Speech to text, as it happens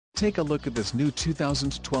take a look at this new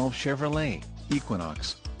 2012 Chevrolet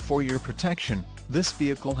Equinox. For your protection, this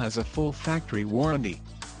vehicle has a full factory warranty.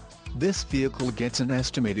 This vehicle gets an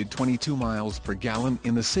estimated 22 miles per gallon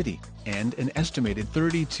in the city, and an estimated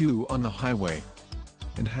 32 on the highway.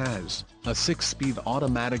 It has a 6-speed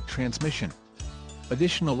automatic transmission.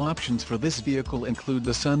 Additional options for this vehicle include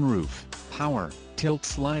the sunroof, power, tilt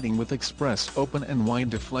sliding with express open and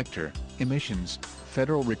wide deflector, emissions,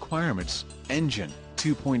 federal requirements, engine,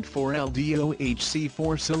 2.4 LDOHC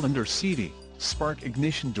 4-cylinder CD, spark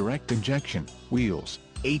ignition direct injection, wheels,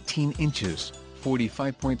 18 inches,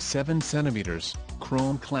 45.7 centimeters,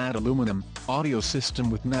 chrome-clad aluminum, audio system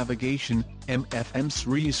with navigation,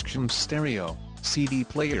 FM stereo, CD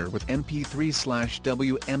player with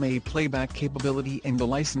MP3/WMA playback capability and the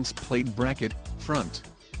license plate bracket, front.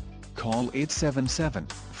 Call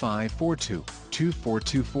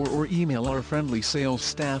 877-542-2424 or email our friendly sales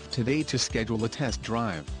staff today to schedule a test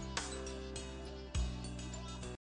drive.